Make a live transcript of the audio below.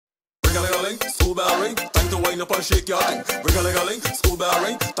ring, school bell ring. Time to wind up and shake your thing. Ring-a-ling-a-ling, school bell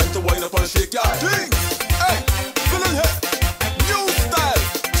ring. Time to wind up and shake your thing. Hey, feeling here. New style,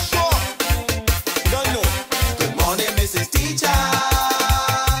 sure. Don't know. Good morning, Mrs. Teacher.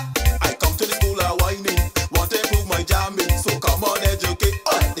 I come to the school a whining. Want to improve my jamming. So come on, educate.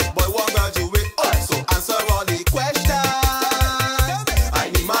 This boy won't graduate. So answer all the questions. I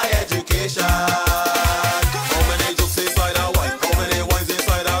need my education. How many jokes inside a wine? How many wines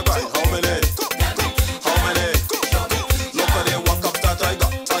inside a grind? How many? How many? Look at the walk up that I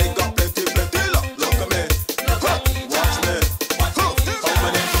got plenty, plenty. Look at me. Watch me. How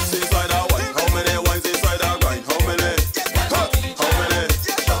many jokes inside a wine? How many wines inside a grind? How many? How many?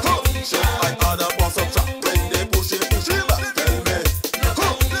 Should I add up or subtract? When they push it back, tell me.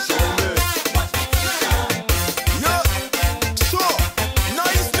 Show me. Yeah, sure.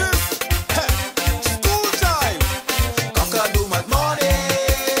 Niceness. School time. Cock-a-doodle my morning.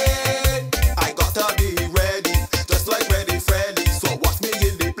 I gotta be ready, just like Ready Freddy. So watch me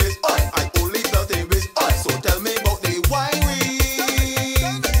in the place. I only belt in waist. So tell me about the winery,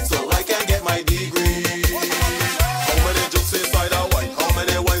 so I can get my degree. How many jokes inside a wine? How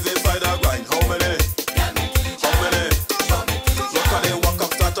many wines inside a grind? How many? How many? Look at the walk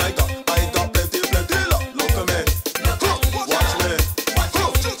up that I got plenty, plenty. Look at me. Watch me.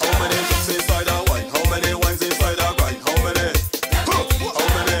 How many jokes inside a wine? How many wines inside a grind? How many? How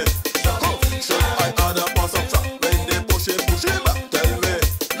many? Should I add up or subtract? When they push it back, tell me.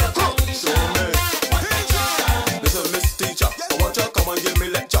 Show me. Listen, Miss Teacher, I want you to come and give me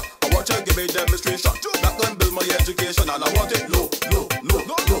lecture. I want you to give me demonstration. That can build my education, and I want it low.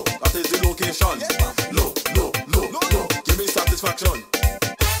 That is the location. Low. Give me satisfaction.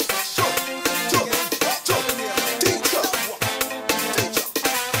 Teacher.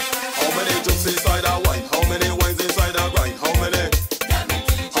 How many jokes inside a wine? How many wines inside a grind? How many?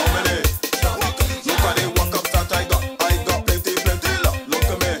 How many? Look at the walk up that I got plenty, plenty. Look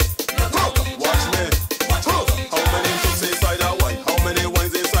at me. Watch me. How many jokes inside a wine? How many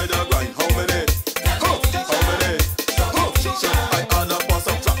wines inside a grind? How many? How many? Should I add up or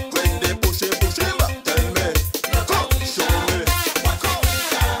subtract? When they push it back, tell me. Show me.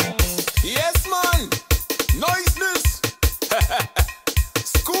 Yes, man. Niceness.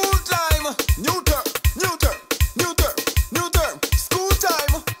 School time. New term. School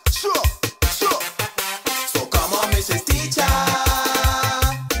time. Sure. So come on, Mrs. Teacher.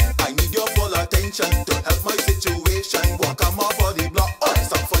 I need your full attention to help my situation. Won't come off for the block.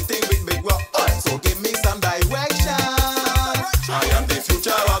 Stop fighting with big rock. So give me some direction. I am the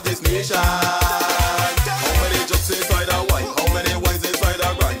future of this nation.